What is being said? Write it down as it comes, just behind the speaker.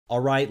All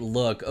right,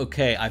 look,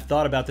 okay, I've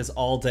thought about this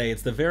all day.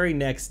 It's the very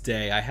next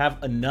day. I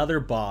have another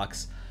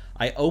box.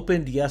 I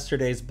opened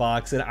yesterday's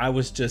box and I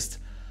was just,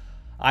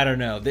 I don't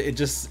know. It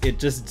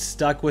just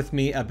stuck with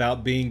me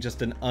about being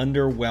just an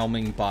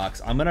underwhelming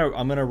box. I'm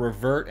gonna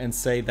revert and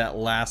say that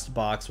last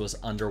box was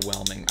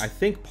underwhelming. I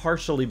think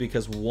partially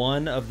because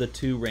one of the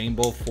two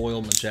rainbow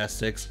foil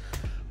majestics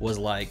was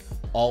like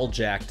all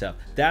jacked up.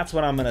 That's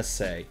what I'm gonna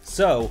say.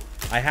 So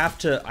I have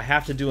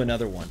to do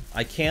another one.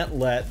 I can't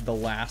let the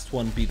last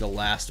one be the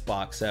last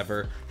box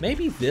ever.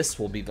 Maybe this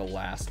will be the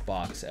last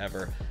box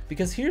ever.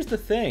 Because here's the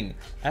thing,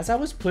 as I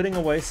was putting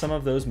away some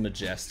of those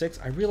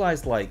majestics, I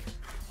realized, like,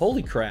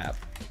 holy crap,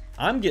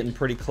 I'm getting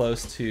pretty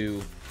close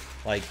to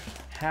like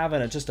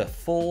having just a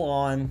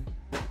full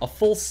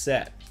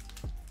set.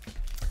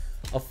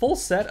 A full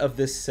set of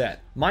this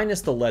set,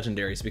 minus the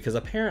legendaries, because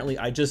apparently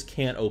I just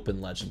can't open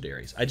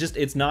legendaries.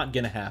 It's not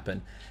gonna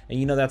happen. And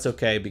you know that's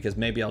okay, because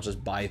maybe I'll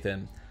just buy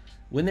them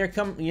when they're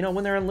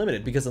when they're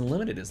unlimited, because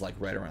unlimited is like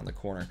right around the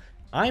corner.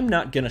 I'm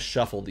not gonna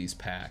shuffle these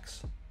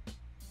packs.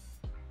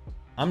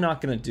 I'm not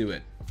gonna do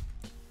it.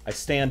 I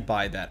stand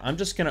by that. I'm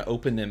just gonna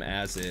open them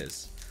as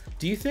is.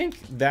 Do you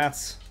think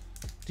that's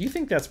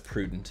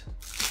prudent?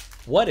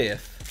 What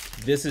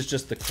if this is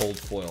just the cold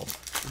foil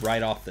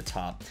right off the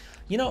top?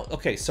 You know,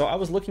 okay, so I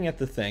was looking at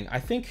the thing. I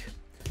think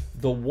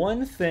the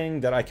one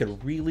thing that I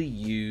could really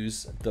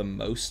use the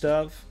most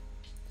of...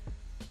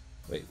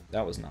 Wait,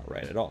 that was not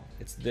right at all.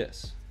 It's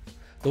this.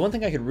 The one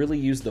thing I could really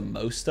use the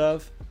most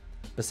of,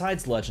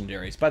 besides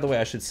legendaries... By the way,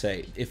 I should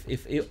say,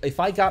 if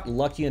I got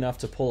lucky enough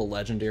to pull a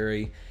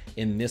legendary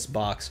in this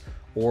box,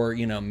 or,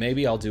 you know,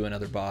 maybe I'll do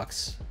another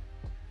box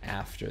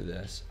after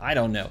this. I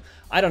don't know.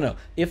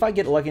 If I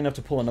get lucky enough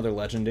to pull another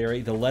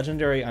legendary, the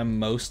legendary I'm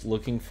most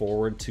looking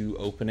forward to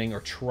opening, or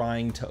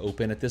trying to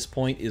open at this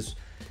point,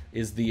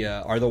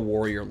 are the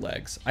warrior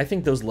legs. I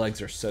think those legs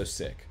are so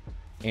sick.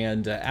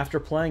 And after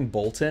playing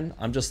Bolton,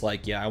 I'm just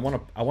like, yeah, I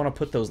want to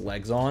put those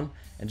legs on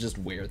and just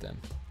wear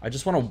them. I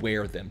just want to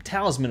wear them.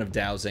 Talisman of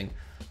Dowsing,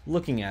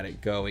 looking at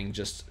it going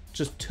just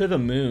to the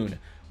moon.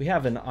 We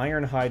have an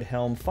Ironhide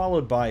Helm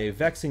followed by a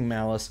Vexing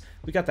Malice.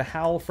 We got the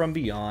Howl from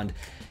Beyond.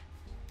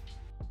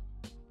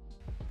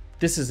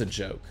 This is a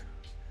joke.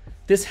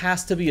 This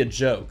has to be a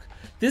joke.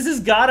 This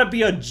has gotta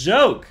be a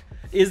joke.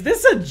 Is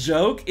this a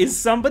joke? Is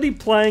somebody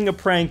playing a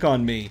prank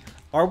on me?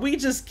 Are we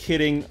just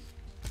kidding?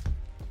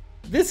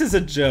 This is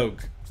a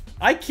joke.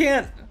 I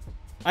can't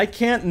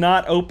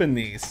not open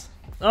these.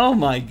 Oh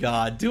my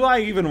god. Do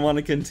I even want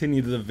to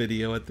continue the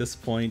video at this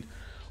point?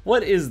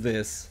 What is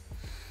this?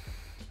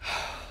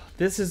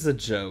 This is a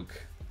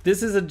joke.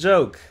 This is a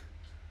joke.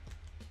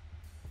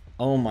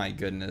 Oh my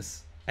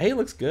goodness. Hey, it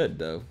looks good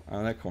though.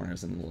 Oh, that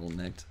corner's a little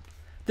nicked.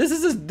 This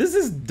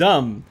is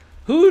dumb.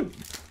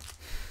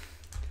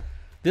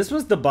 This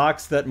was the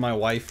box that my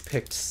wife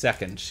picked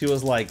second. She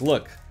was like,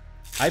 "Look,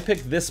 I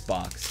picked this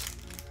box,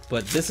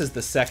 but this is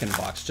the second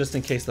box, just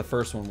in case the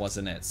first one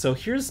wasn't it." So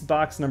here's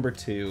box number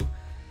 2.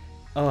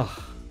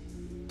 Ugh,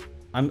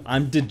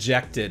 I'm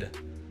dejected.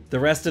 The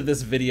rest of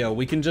this video,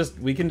 we can just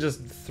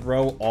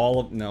throw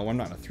all of... No, I'm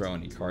not gonna throw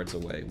any cards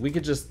away. We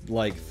could just,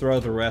 like, throw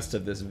the rest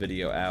of this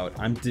video out.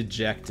 I'm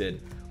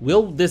dejected.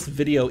 Will this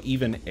video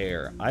even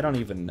air? I don't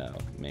even know,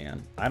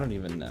 man. I don't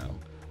even know.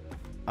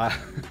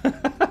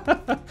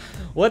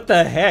 What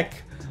the heck?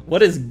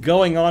 What is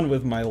going on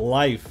with my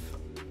life?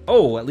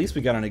 Oh, at least we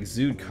got an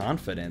Exude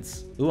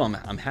Confidence. Ooh,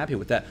 I'm happy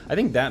with that. I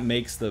think that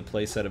makes the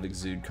playset of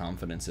Exude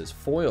Confidences.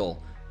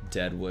 Foil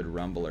Deadwood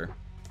Rumbler.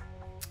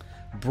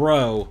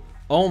 Bro.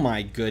 Oh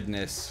my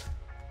goodness.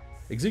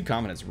 Exude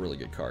Confidence is a really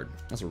good card.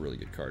 That's a really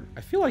good card.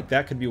 I feel like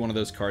that could be one of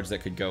those cards that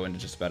could go into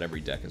just about every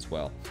deck as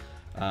well.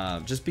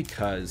 Just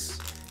because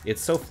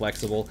it's so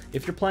flexible.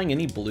 If you're playing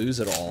any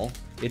blues at all,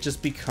 it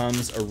just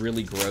becomes a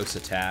really gross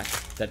attack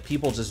that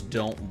people just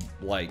don't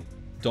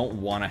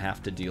want to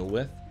have to deal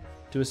with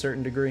to a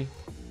certain degree.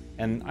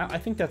 And I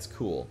think that's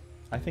cool.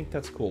 I think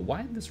that's cool.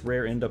 Why did this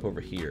rare end up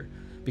over here?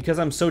 Because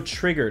I'm so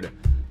triggered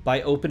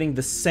by opening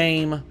the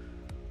same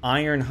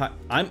Ironhide.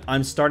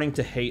 I'm starting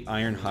to hate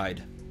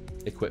Ironhide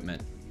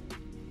equipment.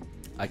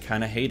 I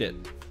kind of hate it.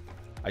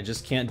 I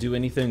just can't do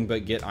anything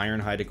but get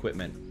Ironhide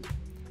equipment.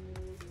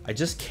 I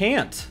just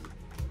can't.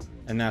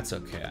 And that's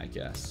okay, I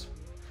guess.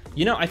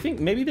 You know, I think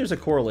maybe there's a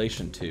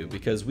correlation too,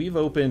 because we've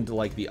opened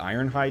like the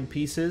Ironhide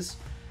pieces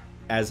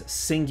as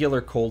singular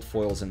cold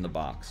foils in the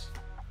box.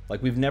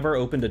 Like we've never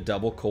opened a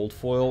double cold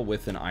foil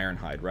with an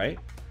Ironhide, right?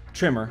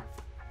 Trimmer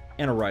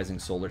and a Rising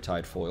Solar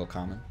Tide foil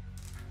common.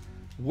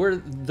 Were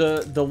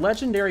the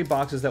legendary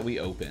boxes that we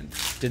opened,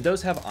 did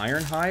those have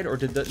Ironhide, or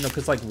did no,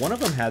 because like one of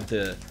them had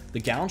the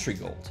Gallantry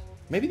Gold.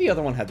 Maybe the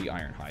other one had the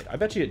Ironhide. I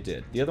bet you it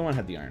did. The other one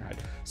had the Ironhide.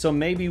 So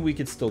maybe we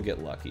could still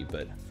get lucky,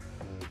 but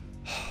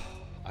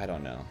I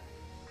don't know.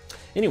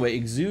 Anyway,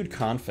 Exude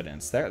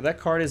Confidence. That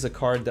card is a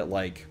card that,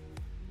 like,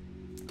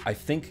 I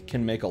think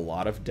can make a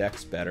lot of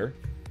decks better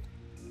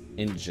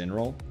in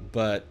general,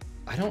 but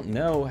I don't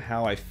know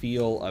how I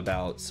feel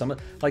about some of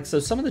the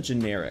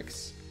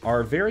generics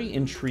are very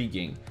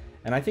intriguing,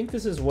 and I think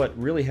this is what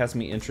really has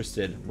me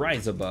interested.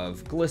 Rise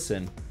Above,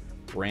 Glisten,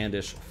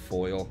 Brandish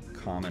foil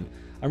common.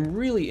 I'm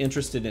really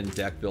interested in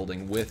deck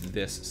building with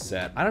this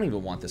set. I don't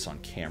even want this on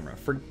camera.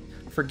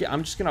 Forget.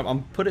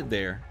 I'm put it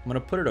there. I'm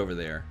gonna put it over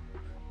there,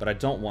 but I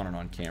don't want it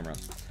on camera.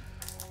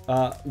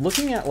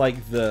 Looking at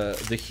like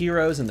the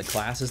heroes and the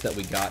classes that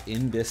we got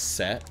in this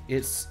set,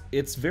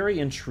 it's very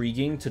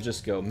intriguing to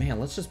just go, man,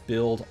 let's just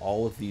build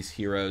all of these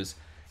heroes,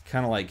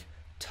 kind of like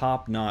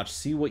top notch,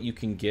 see what you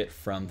can get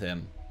from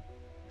them.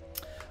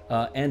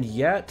 And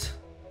yet,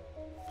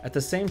 at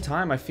the same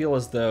time, I feel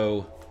as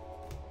though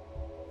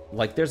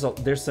like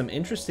there's some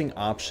interesting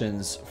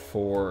options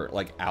for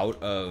like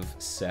out of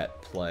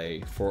set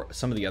play for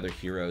some of the other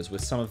heroes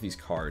with some of these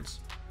cards.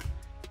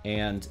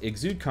 And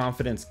Exude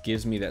Confidence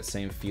gives me that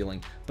same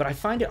feeling, but I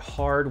find it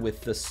hard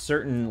with the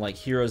certain like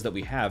heroes that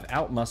we have,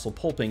 Outmuscle,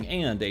 Pulping,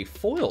 and a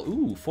foil.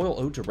 Ooh, foil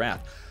Ode to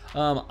Wrath.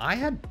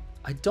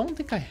 I don't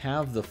think I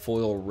have the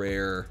foil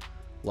rare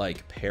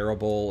like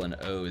Parable and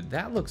Ode.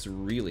 That looks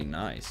really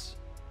nice.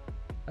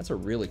 That's a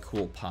really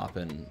cool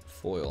poppin'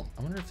 foil.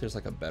 I wonder if there's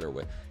like a better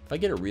way. If I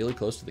get it really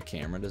close to the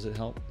camera, does it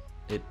help?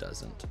 It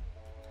doesn't.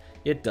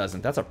 It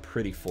doesn't. That's a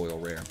pretty foil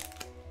rare.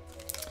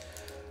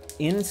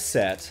 In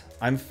set,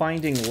 I'm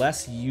finding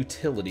less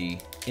utility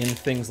in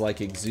things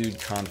like Exude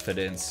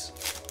Confidence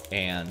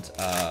and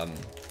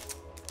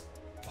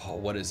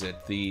what is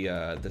it?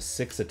 The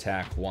 6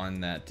 attack one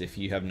that if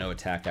you have no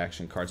attack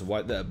action cards,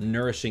 what the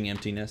Nourishing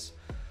Emptiness,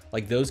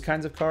 like those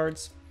kinds of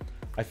cards.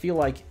 I feel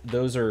like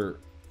those are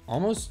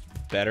almost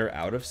better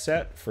out of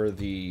set for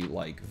the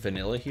like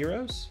vanilla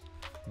heroes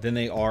than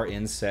they are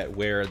in set,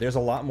 where there's a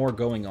lot more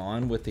going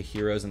on with the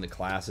heroes and the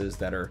classes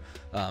that are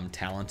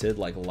talented,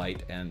 like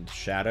Light and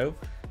Shadow,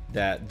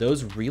 that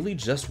those really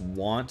just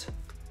want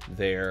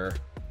their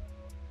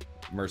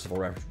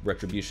Merciful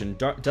Retribution,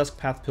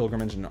 Duskpath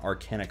Pilgrimage, and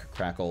Arcanic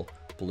Crackle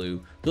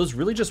Blue. Those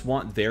really just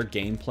want their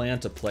game plan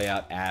to play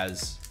out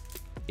as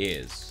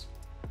is.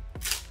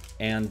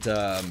 And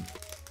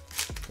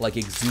like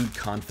Exude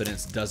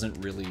Confidence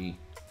doesn't really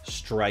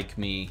strike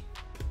me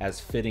as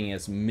fitting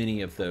as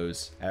many of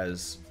those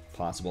as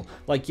possible.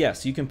 Like,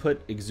 yes, you can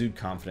put Exude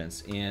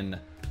Confidence in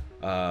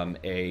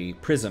a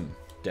Prism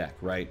deck,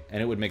 right?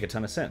 And it would make a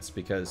ton of sense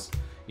because,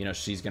 you know,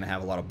 she's going to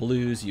have a lot of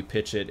blues. You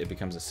pitch it, it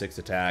becomes a 6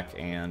 attack,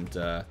 and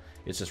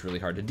it's just really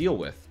hard to deal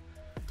with.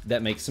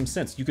 That makes some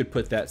sense. You could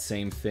put that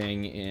same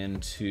thing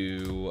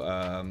into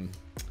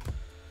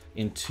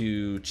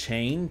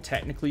Chain.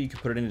 Technically, you could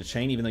put it into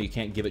Chain, even though you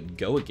can't give it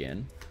Go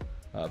Again.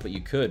 But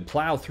you could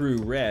Plow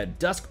Through red,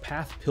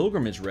 Duskpath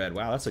Pilgrimage red.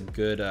 Wow, that's a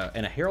good,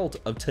 and a Herald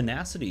of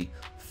Tenacity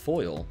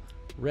foil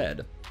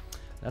red.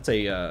 That's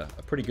a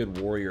pretty good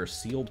warrior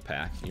sealed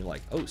pack. You're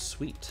like, oh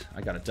sweet,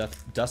 I got a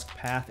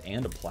Duskpath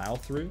and a Plow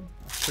Through.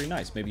 That's pretty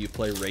nice. Maybe you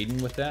play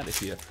Raiden with that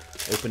if you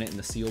open it in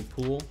the sealed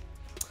pool.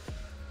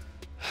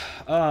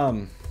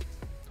 What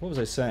was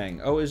I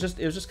saying? Oh, it was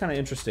just kind of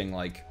interesting.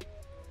 Like,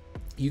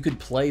 you could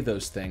play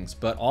those things,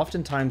 but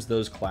oftentimes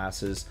those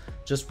classes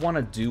just want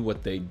to do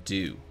what they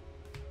do.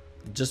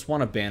 Just want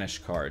to banish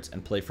cards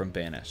and play from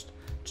banished.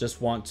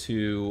 Just want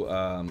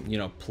to, you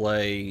know,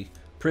 play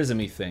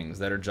prismy things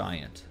that are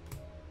giant.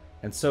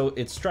 And so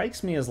it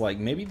strikes me as like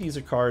maybe these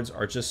cards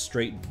are just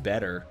straight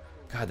better.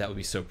 God, that would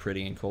be so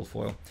pretty in cold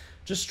foil.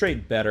 Just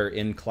straight better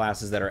in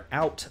classes that are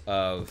out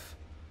of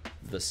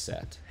the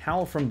set.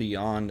 Howl from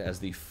Beyond as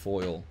the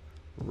foil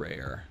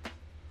rare.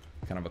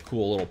 Kind of a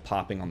cool little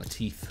popping on the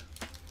teeth.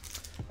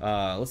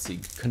 Let's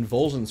see,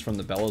 Convulsions from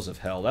the Bellows of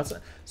Hell.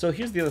 So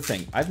here's the other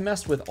thing. I've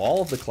messed with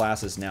all of the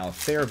classes now a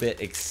fair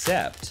bit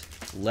except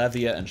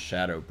Levia and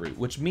Shadow Brute,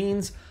 which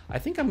means I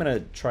think I'm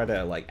gonna try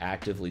to like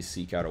actively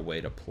seek out a way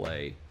to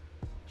play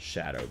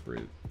Shadow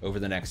Brute over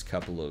the next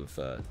couple of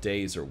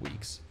days or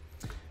weeks,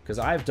 because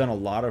I've done a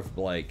lot of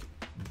like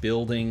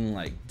building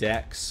like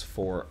decks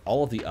for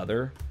all of the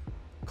other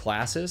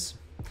classes,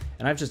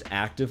 and I've just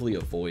actively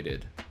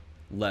avoided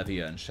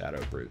Levia and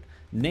Shadow Brute.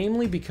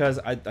 Namely because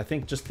I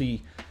think just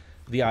the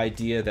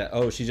idea that,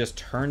 oh, she just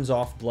turns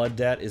off Blood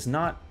Debt is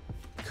not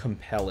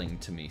compelling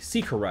to me.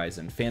 Seek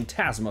Horizon,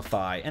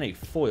 Phantasmify, and a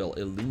foil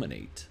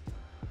Illuminate.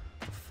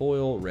 A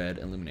foil red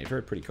Illuminate.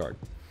 Very pretty card.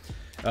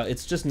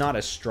 It's just not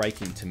as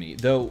striking to me,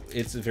 though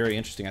it's very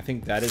interesting. I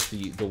think that is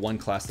the one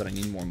class that I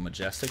need more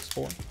Majestics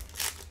for.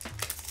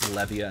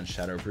 Levia and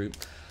Shadow Brute.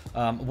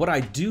 What I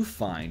do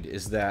find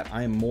is that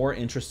I am more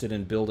interested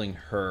in building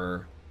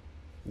her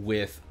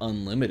with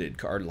unlimited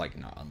card, like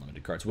not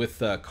unlimited cards,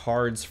 with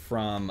cards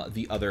from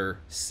the other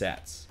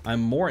sets. I'm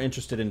more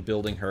interested in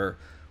building her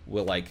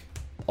with like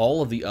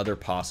all of the other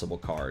possible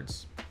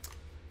cards.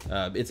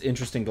 It's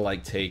interesting to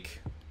like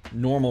take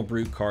normal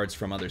Brute cards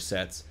from other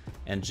sets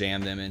and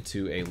jam them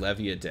into a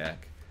Levia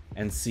deck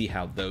and see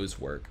how those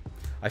work.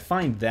 I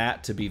find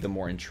that to be the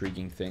more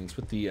intriguing things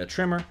with the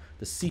Trimmer,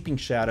 the Seeping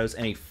Shadows,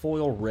 and a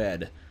foil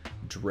red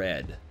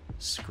Dread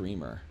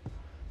Screamer.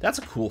 That's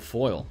a cool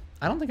foil.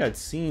 I don't think I'd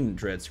seen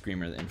Dread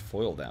Screamer in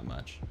foil that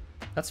much.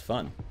 That's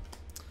fun.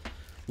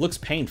 Looks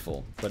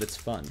painful, but it's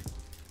fun.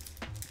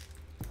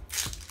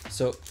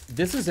 So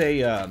this is a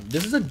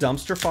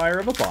dumpster fire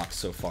of a box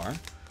so far.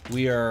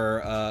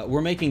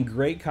 We're making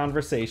great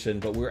conversation,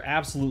 but we're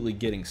absolutely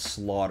getting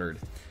slaughtered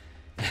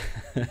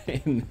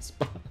in this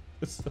box.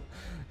 This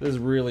is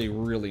really,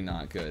 really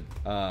not good.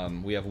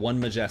 We have one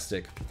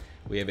Majestic,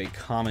 we have a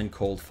common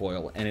cold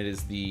foil, and it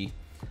is the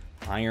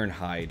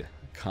Ironhide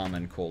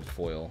common cold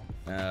foil.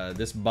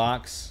 This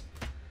box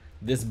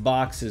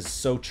is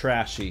so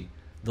trashy.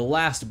 The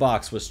last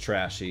box was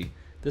trashy.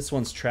 This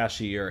one's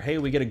trashier. Hey,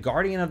 we get a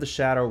Guardian of the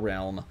Shadow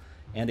Realm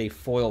and a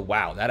foil.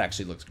 Wow, that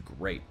actually looks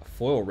great. A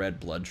foil red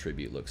Blood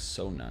Tribute looks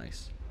so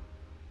nice.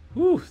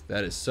 Whew,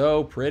 that is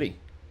so pretty.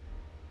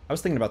 I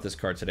was thinking about this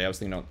card today. I was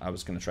thinking I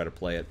was going to try to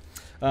play it.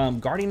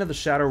 Guardian of the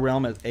Shadow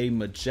Realm is a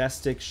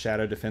Majestic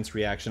Shadow Defense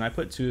reaction. I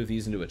put 2 of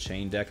these into a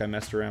chain deck I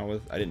messed around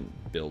with. I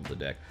didn't build the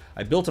deck.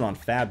 I built it on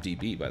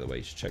FabDB, by the way.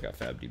 You should check out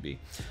FabDB.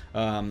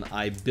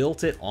 I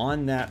built it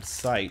on that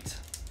site,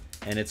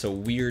 and it's a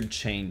weird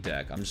chain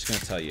deck. I'm just going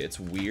to tell you, it's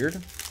weird,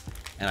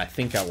 and I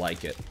think I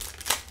like it.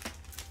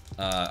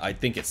 I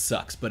think it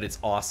sucks, but it's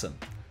awesome.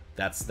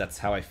 That's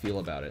how I feel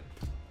about it.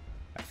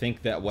 I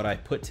think that what I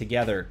put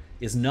together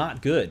is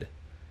not good,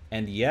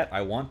 and yet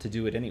I want to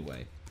do it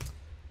anyway.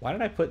 Why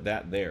did I put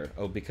that there?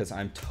 Oh, because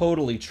I'm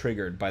totally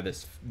triggered by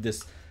this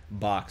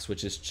box,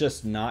 which is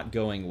just not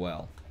going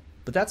well.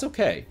 But that's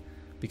okay,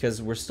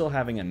 because we're still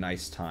having a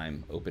nice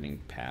time opening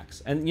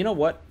packs. And you know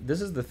what?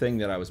 This is the thing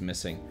that I was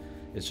missing.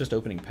 It's just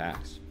opening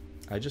packs.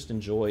 I just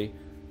enjoy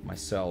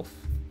myself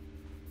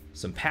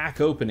some pack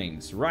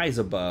openings. Rise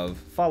Above,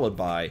 followed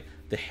by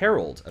the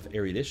Herald of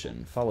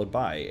Erudition, followed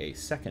by a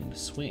second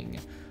swing.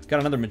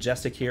 Got another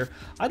Majestic here.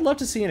 I'd love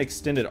to see an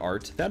extended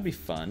art. That'd be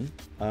fun.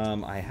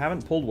 I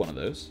haven't pulled one of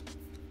those,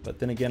 but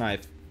then again,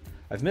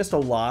 I've missed a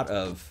lot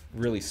of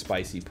really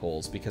spicy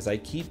pulls because I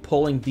keep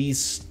pulling these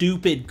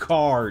stupid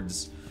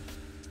cards.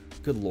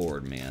 Good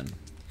lord, man.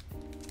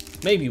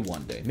 Maybe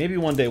one day. Maybe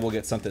one day we'll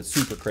get something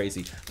super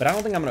crazy, but I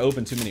don't think I'm going to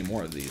open too many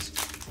more of these.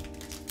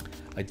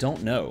 I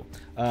don't know.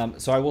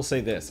 So I will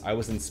say this. I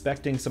was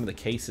inspecting some of the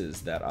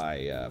cases that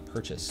I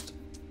purchased.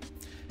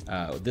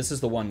 This is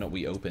the one that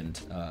we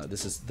opened.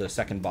 This is the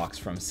second box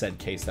from said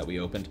case that we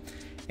opened.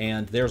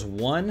 And there's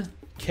one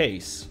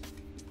case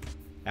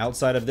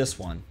outside of this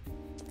one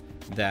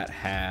that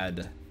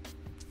had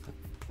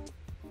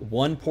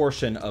one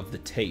portion of the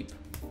tape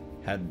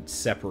had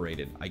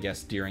separated, I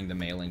guess, during the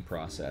mailing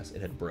process.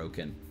 It had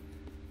broken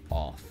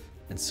off.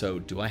 And so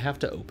do I have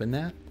to open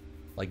that?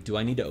 Like, do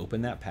I need to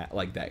open that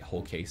like that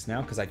whole case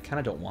now? Because I kind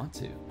of don't want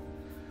to.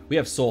 We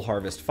have Soul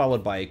Harvest,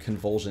 followed by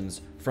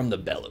Convulsions from the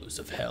Bellows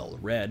of Hell,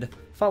 red,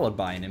 followed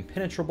by an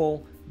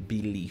Impenetrable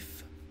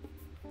Belief,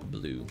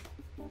 blue.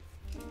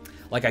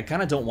 Like, I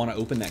kind of don't want to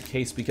open that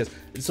case because,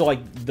 so like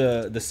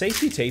the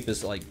safety tape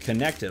is like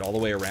connected all the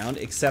way around,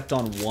 except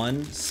on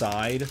one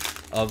side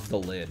of the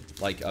lid,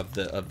 like of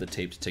the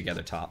taped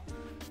together top.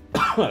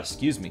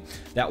 Excuse me.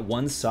 That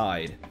one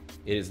side,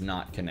 it is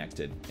not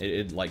connected.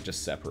 It like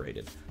just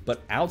separated.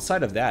 But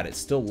outside of that, it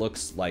still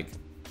looks like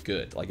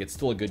good. Like, it's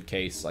still a good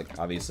case. Like,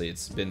 obviously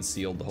it's been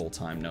sealed the whole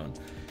time.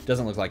 It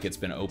doesn't look like it's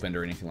been opened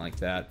or anything like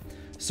that.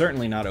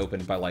 Certainly not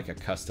opened by like a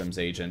customs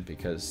agent,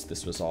 because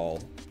this was all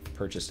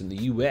purchased in the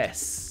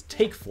US.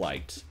 Take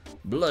Flight,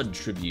 Blood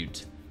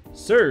Tribute,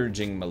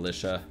 Surging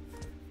Militia,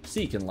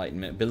 Seek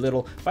Enlightenment,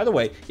 Belittle. By the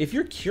way, if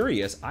you're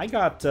curious, I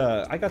got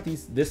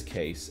this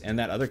case and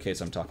that other case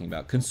I'm talking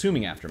about,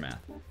 Consuming Aftermath,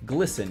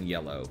 Glisten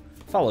Yellow,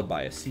 followed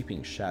by a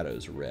Seeping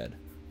Shadows red,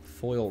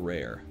 foil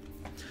rare.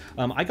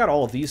 I got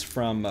all of these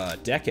from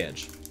Deck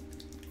Edge.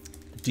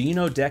 Do you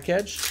know Deck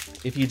Edge?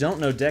 If you don't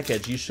know Deck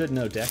Edge, you should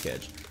know Deck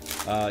Edge.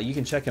 You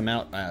can check him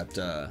out at,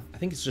 I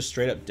think it's just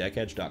straight up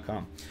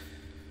deckedge.com.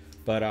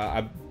 But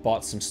I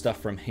bought some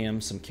stuff from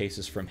him, some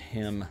cases from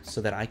him,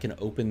 so that I can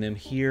open them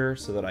here,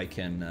 so that I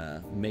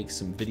can make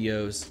some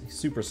videos. He's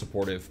super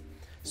supportive.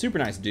 Super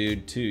nice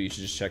dude, too. You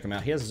should just check him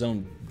out. He has his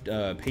own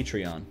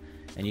Patreon,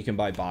 and you can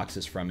buy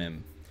boxes from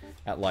him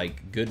at,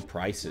 like, good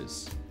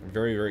prices.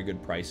 Very, very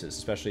good prices,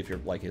 especially if you're,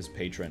 like, his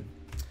patron.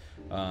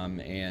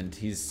 And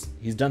he's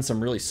done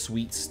some really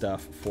sweet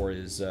stuff for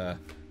his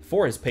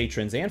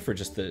patrons and for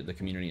just the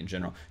community in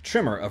general.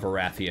 Trimmer of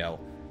Arathiel,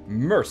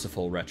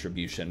 Merciful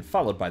Retribution,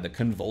 followed by the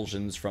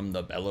Convulsions from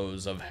the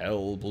Bellows of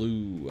Hell,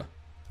 blue.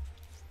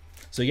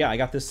 So yeah, I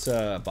got this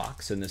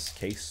box and this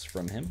case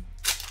from him.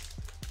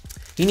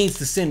 He needs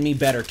to send me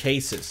better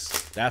cases.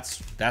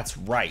 That's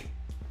right.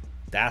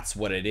 That's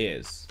what it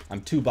is.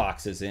 I'm 2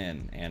 boxes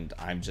in, and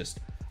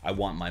I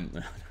want my,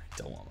 I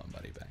don't want my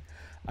money back.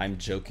 I'm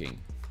joking.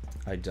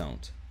 I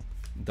don't.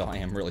 Though I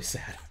am really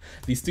sad.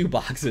 These 2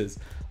 boxes,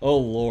 oh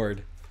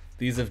Lord,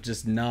 these have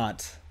just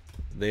not,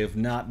 they have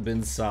not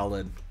been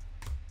solid.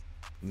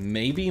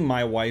 Maybe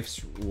my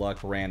wife's luck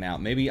ran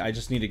out. Maybe I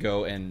just need to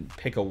go and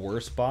pick a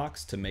worse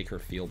box to make her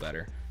feel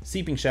better.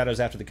 Seeping Shadows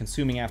after the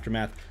Consuming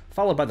Aftermath,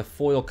 followed by the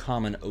Foil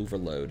Common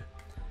Overload.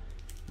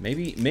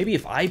 Maybe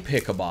if I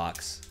pick a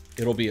box,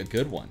 it'll be a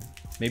good one.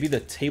 Maybe the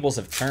tables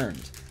have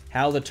turned.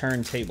 How the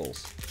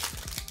turntables.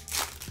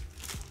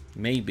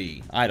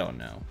 Maybe. I don't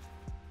know.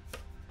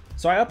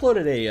 So I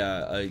uploaded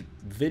a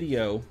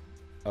video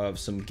of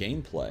some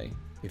gameplay.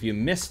 If you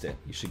missed it,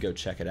 you should go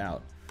check it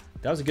out.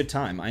 That was a good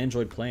time. I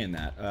enjoyed playing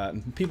that.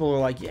 People were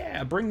like,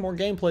 yeah, bring more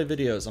gameplay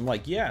videos. I'm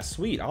like, yeah,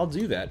 sweet, I'll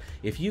do that.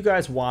 If you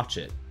guys watch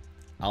it,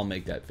 I'll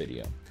make that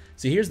video.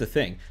 See, here's the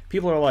thing.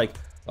 People are like,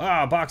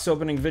 box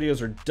opening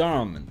videos are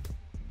dumb and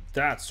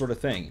that sort of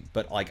thing.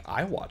 But like,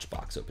 I watch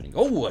box opening.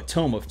 Oh, a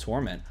Tome of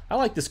Torment. I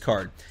like this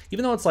card.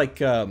 Even though it's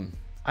like, I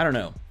don't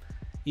know.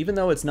 Even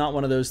though it's not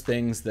one of those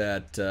things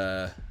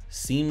that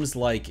seems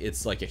like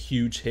it's like a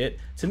huge hit,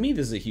 to me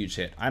this is a huge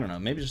hit. I don't know,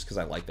 maybe just because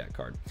I like that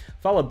card.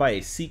 Followed by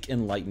a Seek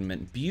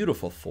Enlightenment,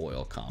 beautiful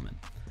foil common.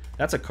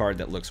 That's a card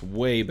that looks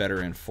way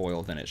better in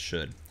foil than it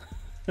should.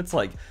 It's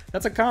like,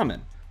 that's a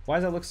common. Why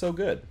does that look so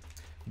good?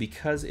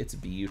 Because it's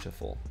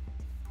beautiful.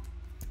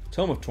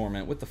 Tome of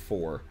Torment with the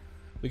 4.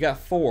 We got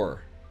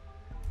 4.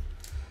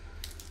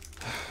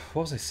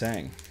 What was I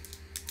saying?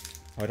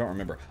 Oh, I don't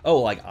remember. Oh,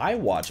 like I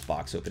watch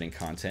box opening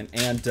content,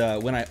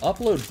 and when I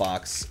upload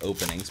box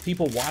openings,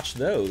 people watch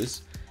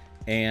those,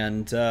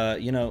 and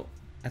you know,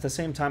 at the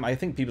same time, I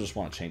think people just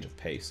want a change of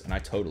pace, and I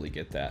totally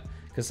get that,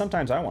 because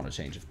sometimes I want a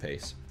change of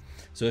pace.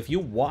 So if you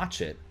watch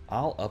it,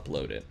 I'll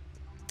upload it.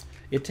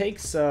 It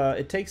takes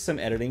some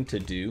editing to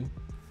do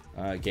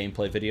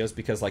gameplay videos,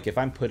 because like if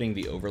I'm putting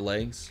the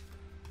overlays,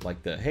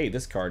 like the, hey,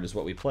 this card is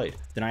what we played,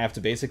 then I have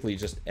to basically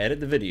just edit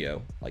the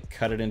video, like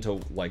cut it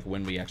into like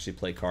when we actually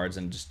play cards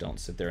and just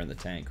don't sit there in the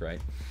tank, right?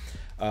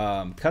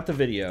 Cut the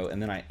video,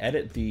 and then I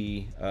edit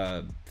the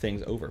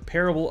things over.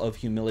 Parable of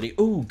Humility.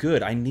 Oh,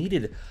 good. I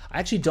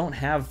actually don't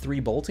have 3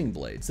 Bolting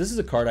Blades. This is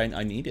a card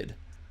I needed.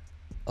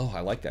 Oh,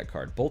 I like that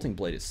card. Bolting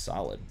Blade is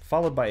solid.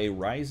 Followed by a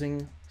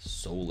Rising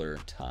Solar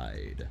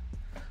Tide.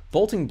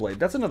 Bolting Blade,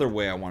 that's another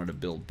way I wanted to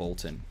build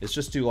Bolton. It's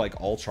just do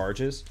like all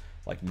charges,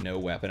 like no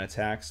weapon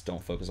attacks,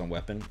 don't focus on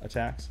weapon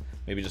attacks.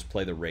 Maybe just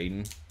play the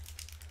Raiden.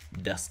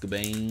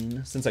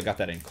 Duskbane, since I got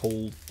that in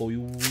cold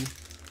foil.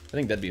 I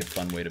think that'd be a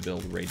fun way to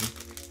build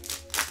Raiden.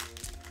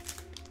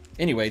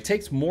 Anyway, it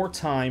takes more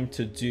time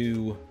to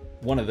do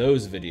one of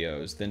those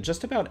videos than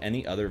just about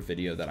any other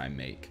video that I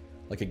make.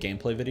 Like a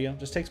gameplay video,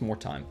 just takes more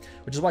time.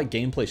 Which is why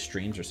gameplay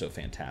streams are so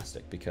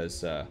fantastic,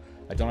 because I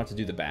don't have to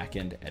do the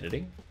back-end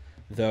editing.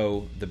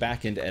 Though the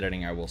back-end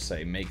editing, I will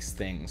say, makes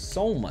things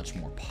so much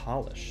more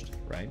polished,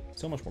 right?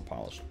 So much more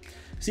polished.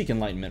 Seek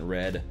Enlightenment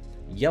red,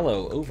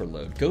 Yellow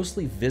Overload,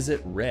 Ghostly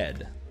Visit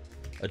red,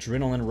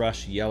 Adrenaline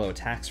Rush yellow,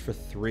 attacks for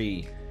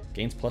 3,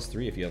 gains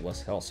 +3 if you have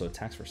less health, so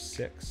attacks for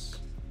 6.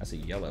 That's a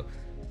yellow.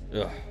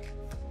 Ugh,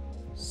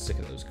 sick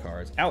of those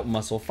cards.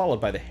 Outmuscle,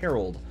 followed by the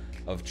Herald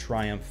of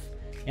Triumph,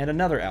 and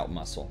another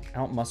Outmuscle.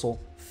 Outmuscle,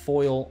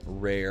 foil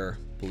rare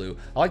blue.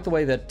 I like the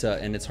way that,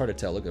 and it's hard to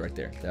tell, look right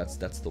there. That's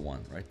the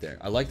one right there.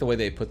 I like the way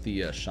they put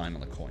the shine on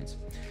the coins.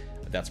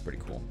 That's pretty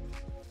cool.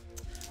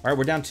 All right,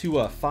 we're down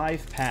to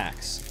 5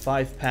 packs.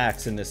 5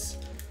 packs in this,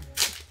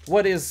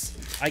 what is,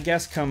 I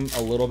guess, come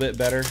a little bit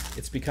better.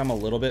 It's become a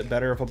little bit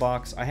better of a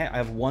box. I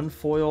have 1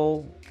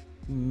 foil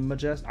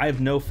Majestic. I have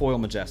no foil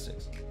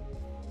Majestics.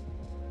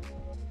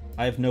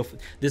 I have no,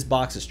 this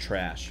box is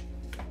trash.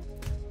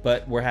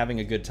 But we're having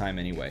a good time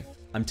anyway.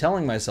 I'm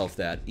telling myself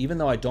that, even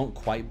though I don't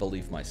quite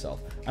believe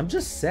myself. I'm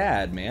just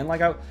sad, man.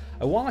 Like, I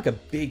want like a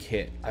big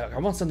hit. I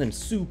want something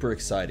super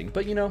exciting.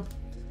 But, you know,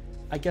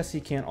 I guess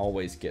you can't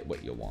always get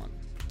what you want.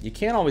 You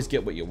can't always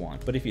get what you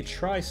want. But if you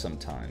try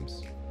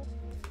sometimes,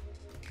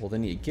 well,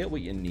 then you get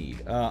what you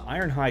need.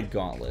 Ironhide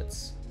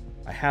Gauntlets.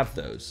 I have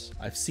those.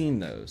 I've seen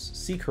those.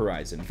 Seek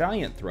Horizon,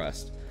 Valiant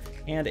Thrust,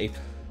 and a...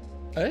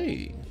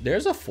 Hey,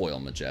 there's a foil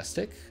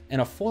Majestic,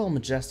 and a foil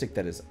Majestic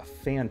that is a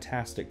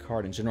fantastic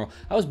card in general.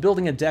 I was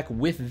building a deck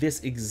with this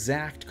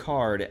exact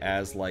card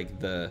as like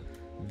the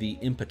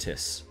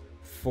impetus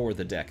for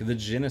the deck, the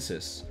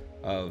genesis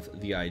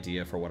of the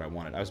idea for what I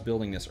wanted. I was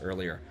building this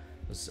earlier,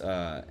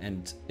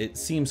 and it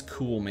seems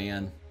cool,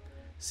 man.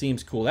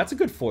 Seems cool. That's a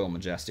good foil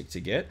Majestic to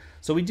get.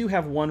 So we do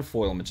have 1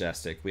 foil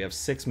Majestic. We have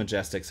 6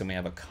 Majestics, and we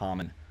have a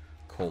common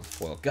cold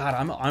foil. God,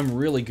 I'm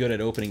really good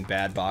at opening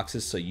bad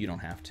boxes, so you don't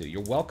have to.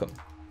 You're welcome.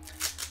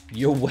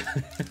 You're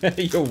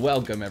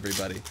welcome,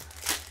 everybody.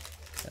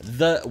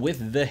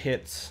 With the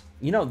hits,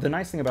 you know, the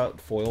nice thing about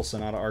foil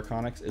Sonata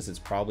Arconics is it's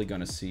probably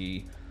going to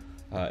see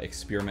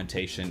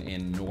experimentation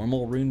in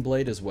normal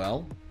Runeblade as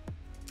well.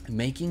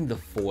 Making the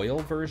foil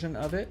version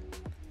of it,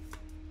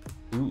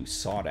 ooh,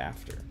 sought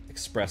after.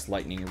 Express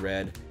Lightning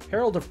red,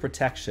 Herald of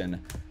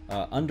Protection,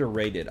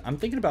 underrated. I'm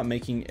thinking about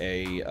making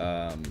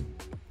a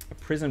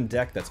Prism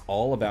deck that's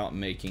all about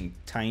making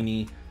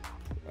tiny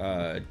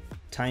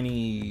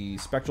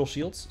spectral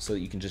shields so that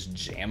you can just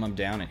jam them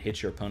down and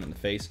hit your opponent in the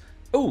face.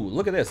 Oh,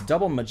 look at this,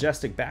 double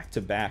Majestic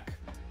back-to-back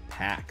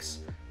packs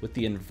with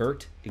the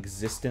Invert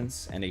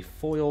Existence and a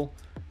foil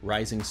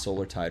Rising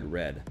Solar Tide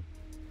red.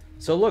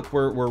 So look,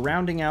 we're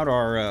rounding out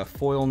our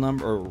foil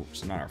number, or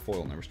not our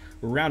foil numbers,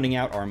 we're rounding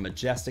out our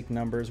Majestic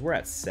numbers. We're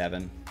at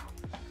 7.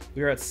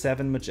 We are at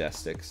 7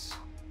 Majestics.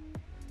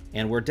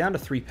 And we're down to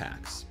 3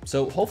 packs.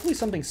 So hopefully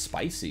something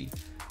spicy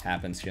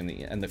happens here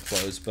in the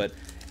close, but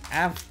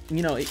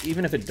you know,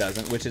 even if it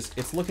doesn't, which is,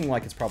 it's looking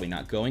like it's probably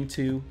not going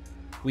to,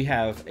 we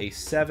have a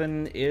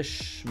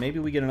 7-ish, maybe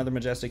we get another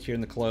Majestic here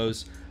in the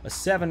close, a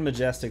 7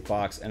 Majestic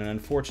box, and an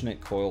unfortunate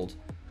cold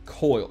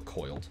Cold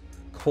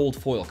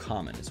foil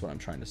common is what I'm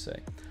trying to say.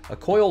 A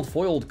coiled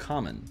foiled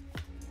common.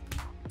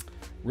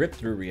 Rip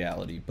Through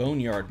Reality,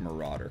 Boneyard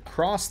Marauder,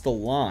 Cross the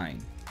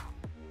Line,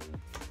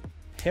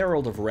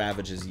 Herald of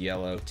Ravages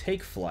yellow,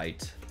 Take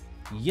Flight,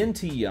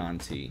 Yinti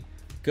Yanti,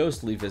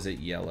 Ghostly Visit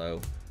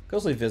yellow.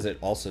 Ghostly Visit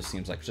also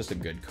seems like just a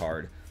good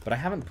card, but I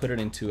haven't put it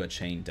into a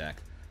chain deck.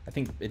 I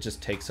think it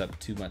just takes up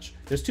too much.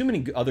 There's too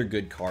many other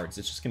good cards.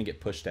 It's just going to get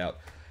pushed out.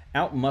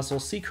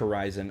 Outmuscle, Seek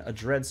Horizon, a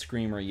Dread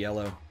Screamer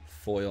yellow,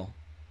 foil.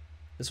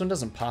 This one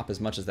doesn't pop as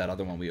much as that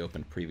other one we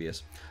opened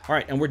previous. All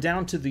right, and we're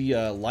down to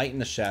the Light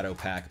and the Shadow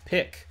pack.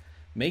 Pick.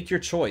 Make your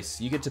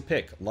choice. You get to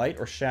pick light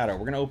or shadow. We're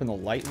going to open the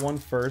light one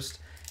first,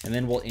 and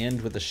then we'll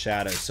end with the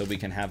shadow so we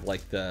can have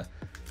like the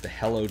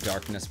Hello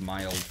Darkness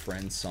My Old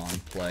Friend song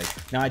play.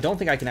 Now, I don't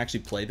think I can actually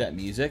play that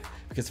music,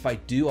 because if I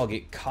do, I'll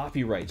get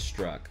copyright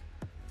struck.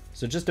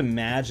 So just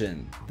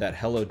imagine that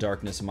Hello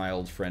Darkness My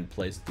Old Friend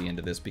plays at the end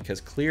of this,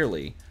 because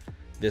clearly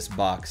this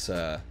box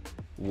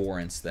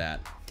warrants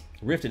that.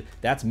 Rifted,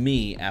 that's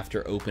me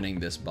after opening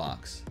this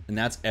box. And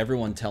that's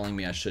everyone telling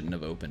me I shouldn't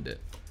have opened it.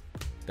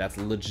 That's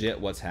legit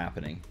what's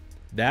happening.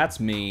 That's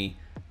me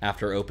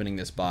after opening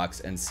this box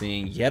and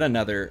seeing yet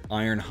another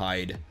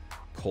Ironhide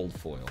cold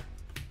foil.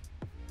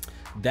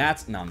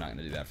 That's, no, I'm not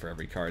gonna do that for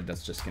every card.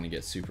 That's just gonna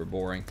get super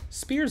boring.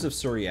 Spears of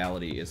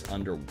Surreality is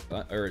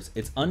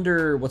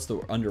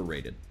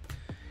underrated.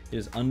 It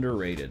is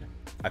underrated.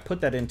 I put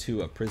that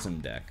into a Prism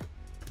deck.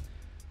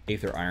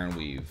 Aether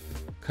Ironweave,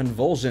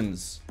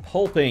 Convulsions,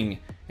 Pulping,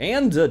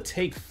 and a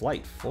Take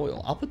Flight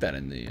foil. I'll put that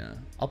in the,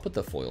 I'll put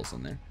the foils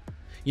in there.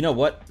 You know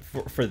what?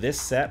 For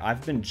this set,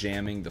 I've been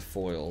jamming the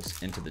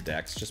foils into the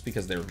decks just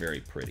because they're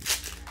very pretty.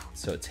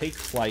 So Take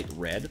Flight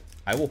Red,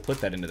 I will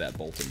put that into that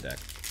Bolton deck.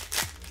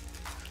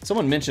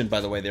 Someone mentioned,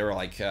 by the way, they were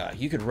like,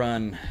 you could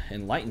run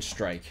Enlightened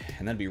Strike,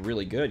 and that'd be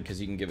really good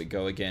because you can give it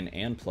go again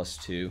and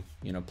 +2.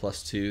 You know,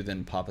 +2,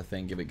 then pop a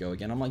thing, give it go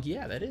again. I'm like,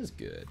 yeah, that is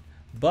good.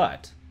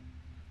 But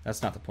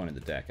that's not the point of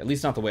the deck. At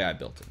least not the way I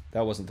built it.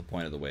 That wasn't the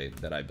point of the way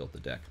that I built the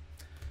deck.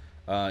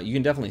 You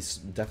can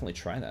definitely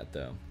try that,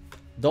 though.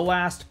 The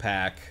last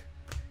pack.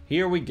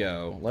 Here we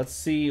go. Let's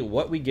see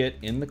what we get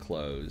in the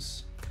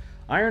close.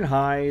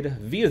 Ironhide,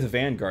 Via the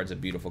Vanguard's a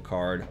beautiful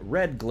card.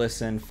 Red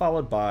Glisten,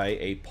 followed by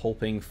a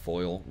Pulping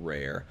foil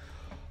rare.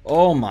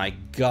 Oh my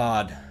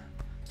god.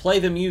 Play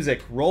the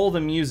music. Roll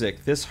the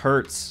music. This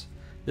hurts.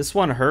 This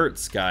one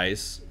hurts,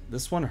 guys.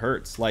 This one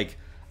hurts. Like,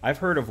 I've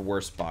heard of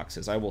worse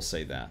boxes, I will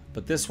say that.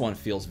 But this one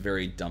feels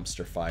very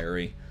dumpster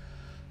fiery.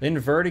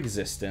 Invert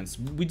Existence.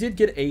 We did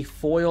get a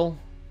foil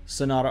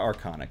Sonata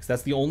Arcanics.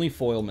 That's the only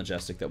foil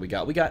Majestic that we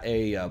got. We got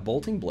a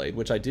Bolting Blade,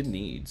 which I did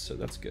need, so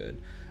that's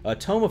good. A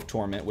Tome of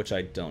Torment, which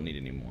I don't need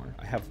anymore.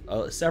 I have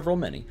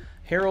many.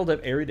 Herald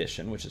of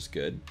Erudition, which is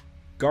good.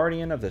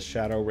 Guardian of the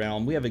Shadow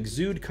Realm. We have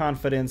Exude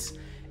Confidence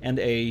and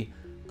a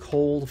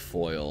cold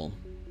foil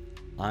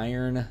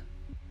Ironhide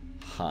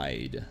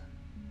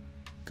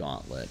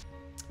Gauntlet.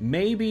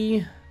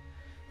 Maybe,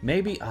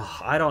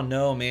 I don't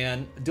know,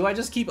 man. Do I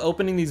just keep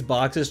opening these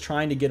boxes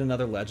trying to get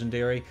another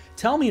legendary?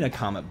 Tell me in a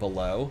comment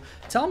below.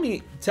 Tell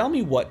me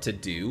what to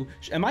do.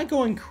 Am I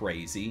going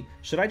crazy?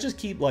 Should I just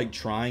keep like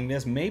trying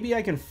this? Maybe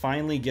I can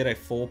finally get a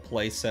full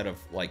play set of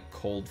like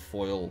cold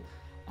foil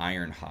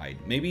Ironhide.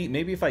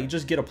 Maybe if I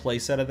just get a play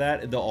set of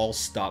that, they'll all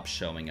stop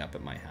showing up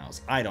at my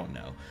house. I don't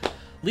know.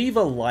 Leave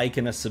a like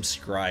and a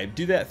subscribe.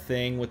 Do that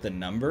thing with the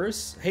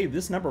numbers. Hey,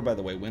 this number, by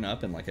the way, went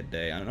up in like a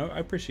day. I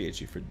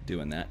appreciate you for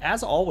doing that.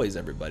 As always,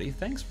 everybody,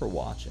 thanks for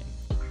watching.